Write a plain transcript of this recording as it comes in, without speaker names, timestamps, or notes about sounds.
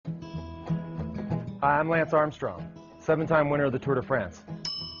Hi, I'm Lance Armstrong, 7-time winner of the Tour de France.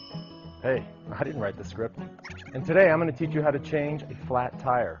 Hey, I didn't write the script. And today I'm going to teach you how to change a flat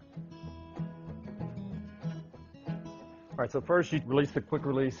tire. All right, so first you release the quick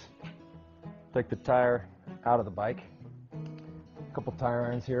release. Take the tire out of the bike. A couple tire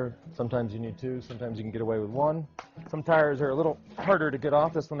irons here. Sometimes you need two, sometimes you can get away with one. Some tires are a little harder to get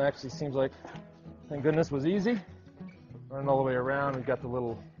off. This one actually seems like, thank goodness, was easy. Running all the way around, we've got the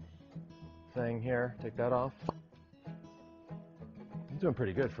little thing here. Take that off. I'm doing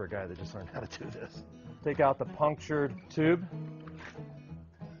pretty good for a guy that just learned how to do this. Take out the punctured tube.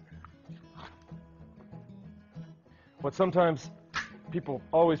 What sometimes people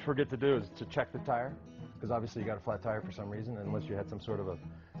always forget to do is to check the tire, because obviously you got a flat tire for some reason, unless you had some sort of a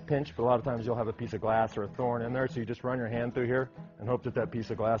pinch, but a lot of times you'll have a piece of glass or a thorn in there, so you just run your hand through here and hope that that piece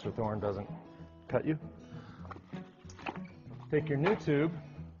of glass or thorn doesn't cut you. Take your new tube,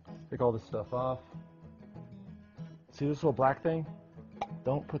 take all this stuff off. See this little black thing?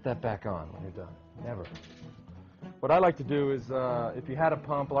 Don't put that back on when you're done. Never. What I like to do is, if you had a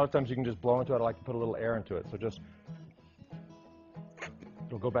pump, a lot of times you can just blow into it. I like to put a little air into it, so just,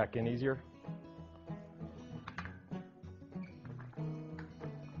 it'll go back in easier.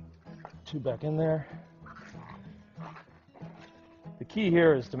 Tube back in there. The key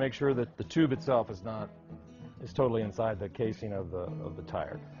here is to make sure that the tube itself is totally inside the casing of the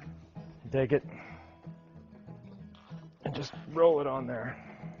tire. Take it and just roll it on there.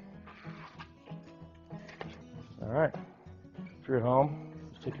 All right. If you're at home,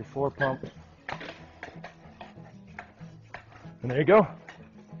 just take your floor pump, and there you go.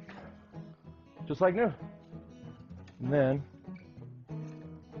 Just like new. And then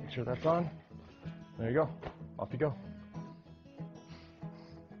make sure that's on. There you go. Off you go.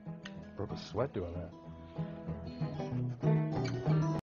 Broke a sweat doing that.